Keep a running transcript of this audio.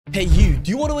Hey you, do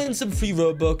you want to win some free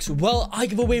Robux? Well, I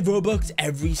give away Robux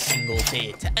every single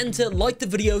day. To enter, like the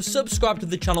video, subscribe to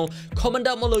the channel, comment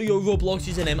down below your Roblox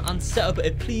username, and set up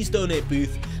a please donate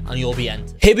booth, and you'll be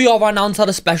entered. Here we are right now inside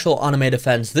a special anime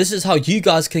defense. This is how you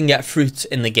guys can get fruits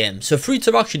in the game. So fruits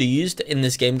are actually used in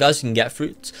this game, guys. You can get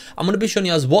fruits. I'm going to be showing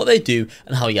you guys what they do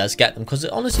and how you guys get them, because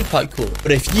it's honestly quite cool.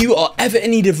 But if you are ever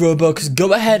in need of Robux,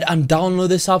 go ahead and download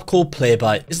this app called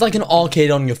Playbyte. It's like an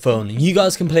arcade on your phone. You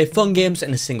guys can play fun games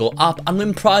in a single app and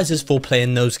win prizes for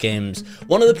playing those games.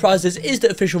 One of the prizes is the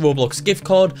official Roblox gift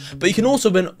card, but you can also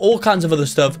win all kinds of other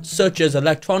stuff, such as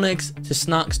electronics to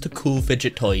snacks to cool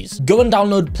fidget toys. Go and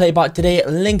download Playbyte today,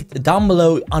 linked down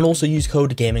below, and also use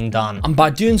code GAMINGDAN. And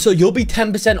by doing so, you'll be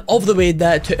 10% of the way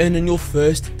there to earning your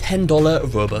first $10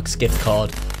 Robux gift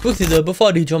card. Quickly though, before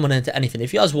I do jump on into anything,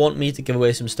 if you guys want me to give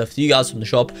away some stuff to you guys from the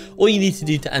shop, all you need to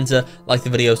do to enter, like the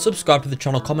video, subscribe to the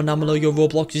channel, comment down below your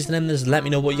Roblox username, just let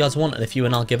me know what you guys want, and if you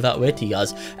and I'll give that away to you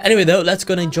guys. Anyway though, let's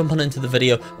go and jump on into the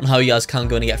video on how you guys can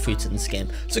go and get fruits in this game.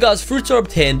 So guys, fruits are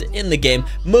obtained in the game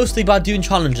mostly by doing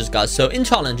challenges, guys. So in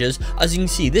challenges, as you can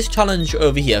see, this challenge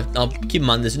over here, now keep in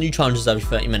mind there's new challenges every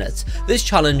 30 minutes. This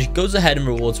challenge goes ahead and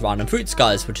rewards random fruits,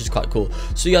 guys, which is quite cool.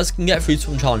 So you guys can get fruits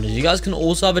from challenges. You guys can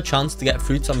also have a chance to get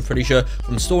fruits, I'm pretty sure,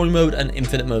 from story mode and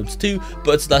infinite modes too,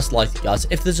 but it's less likely, guys.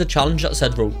 If there's a challenge that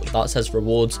says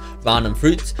rewards random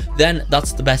fruits, then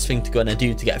that's the best thing to go and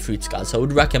do to get fruits, guys. So I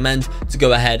would recommend to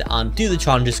go ahead and do the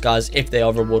challenges, guys, if they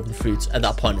are rewarding fruits at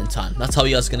that point in time. That's how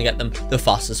you guys are going to get them the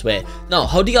fastest way. Now,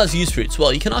 how do you guys use fruits?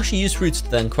 Well, you can actually use fruits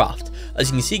to then craft. As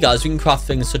you can see, guys, we can craft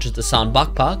things such as the sand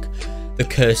backpack, the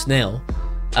cursed nail,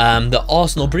 the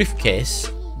arsenal briefcase,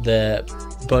 the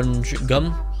bunge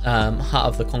gum, hat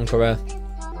of the conqueror,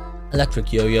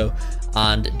 electric yo-yo,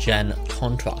 and gen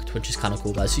contract, which is kind of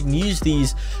cool, guys. So you can use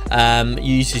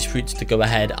these fruits to go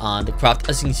ahead and craft.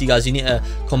 As you can see, guys, you need to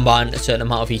combine a certain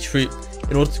amount of each fruit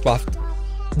in order to craft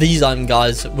these items,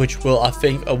 guys, which will, I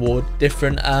think, award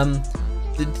different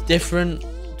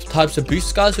types of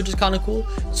boosts, guys, which is kind of cool.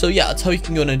 So yeah, that's how you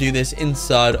can go and do this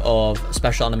inside of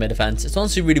special anime events. It's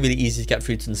honestly really easy to get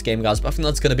fruits in this game, guys, but I think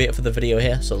that's going to be it for the video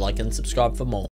here. So like and subscribe for more.